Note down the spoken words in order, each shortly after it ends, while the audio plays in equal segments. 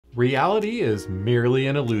Reality is merely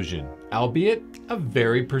an illusion, albeit a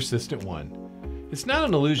very persistent one. It's not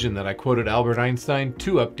an illusion that I quoted Albert Einstein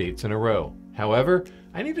 2 updates in a row. However,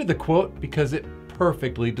 I needed the quote because it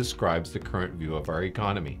perfectly describes the current view of our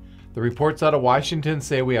economy. The reports out of Washington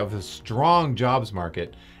say we have a strong jobs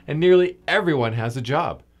market and nearly everyone has a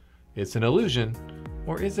job. It's an illusion,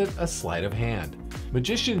 or is it a sleight of hand?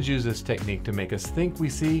 Magicians use this technique to make us think we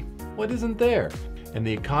see what isn't there, and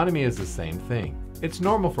the economy is the same thing. It's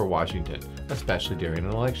normal for Washington, especially during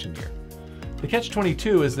an election year. The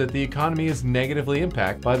catch-22 is that the economy is negatively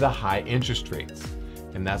impacted by the high interest rates,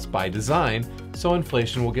 and that's by design, so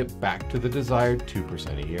inflation will get back to the desired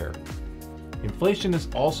 2% a year. Inflation is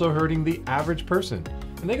also hurting the average person,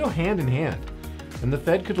 and they go hand in hand. And the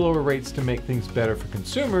Fed could lower rates to make things better for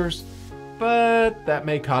consumers, but that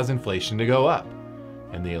may cause inflation to go up.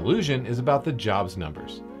 And the illusion is about the jobs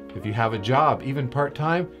numbers. If you have a job, even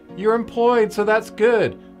part-time, you're employed, so that's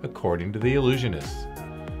good, according to the illusionists.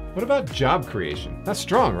 What about job creation? That's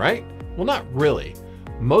strong, right? Well, not really.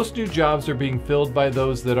 Most new jobs are being filled by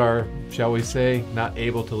those that are, shall we say, not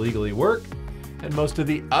able to legally work, and most of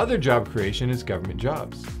the other job creation is government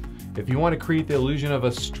jobs. If you want to create the illusion of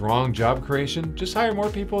a strong job creation, just hire more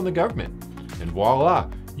people in the government. And voila,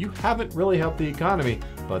 you haven't really helped the economy,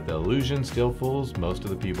 but the illusion still fools most of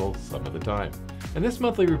the people some of the time. And this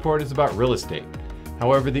monthly report is about real estate.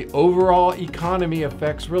 However, the overall economy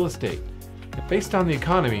affects real estate. Based on the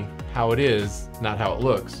economy, how it is, not how it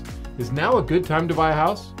looks, is now a good time to buy a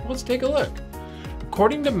house? Let's take a look.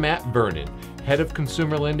 According to Matt Vernon, head of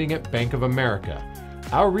consumer lending at Bank of America,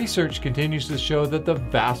 our research continues to show that the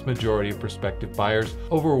vast majority of prospective buyers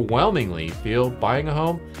overwhelmingly feel buying a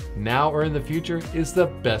home now or in the future is the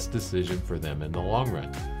best decision for them in the long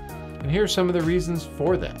run. And here are some of the reasons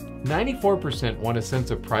for that. 94% want a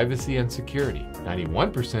sense of privacy and security.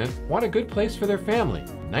 91% want a good place for their family.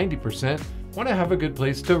 90% want to have a good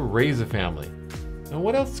place to raise a family. And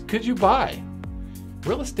what else could you buy?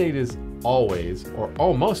 Real estate is always, or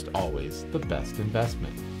almost always, the best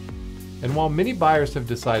investment. And while many buyers have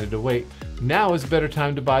decided to wait, now is a better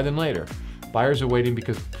time to buy than later. Buyers are waiting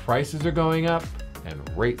because prices are going up and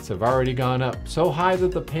rates have already gone up so high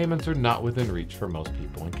that the payments are not within reach for most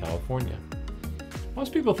people in California.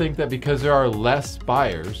 Most people think that because there are less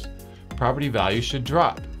buyers, property values should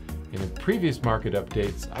drop. And in previous market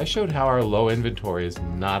updates, I showed how our low inventory has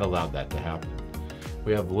not allowed that to happen.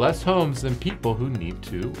 We have less homes than people who need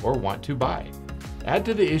to or want to buy. Add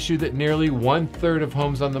to the issue that nearly 1/3 of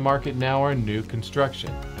homes on the market now are new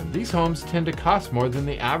construction, and these homes tend to cost more than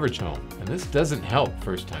the average home, and this doesn't help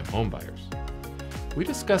first-time homebuyers. We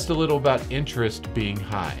discussed a little about interest being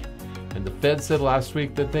high, and the Fed said last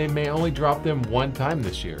week that they may only drop them one time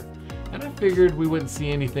this year, and I figured we wouldn't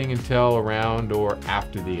see anything until around or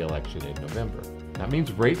after the election in November. That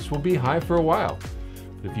means rates will be high for a while,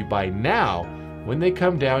 but if you buy now, when they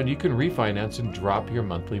come down, you can refinance and drop your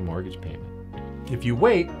monthly mortgage payment. If you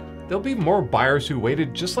wait, there'll be more buyers who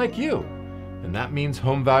waited just like you, and that means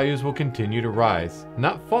home values will continue to rise,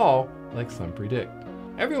 not fall like some predict.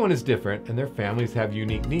 Everyone is different and their families have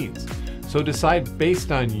unique needs, so decide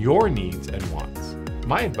based on your needs and wants.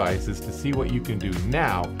 My advice is to see what you can do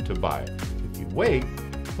now to buy. If you wait,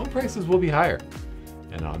 home prices will be higher.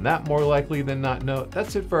 And on that more likely than not note,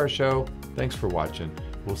 that's it for our show. Thanks for watching.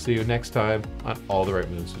 We'll see you next time on All the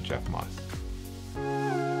Right Moves with Jeff Moss.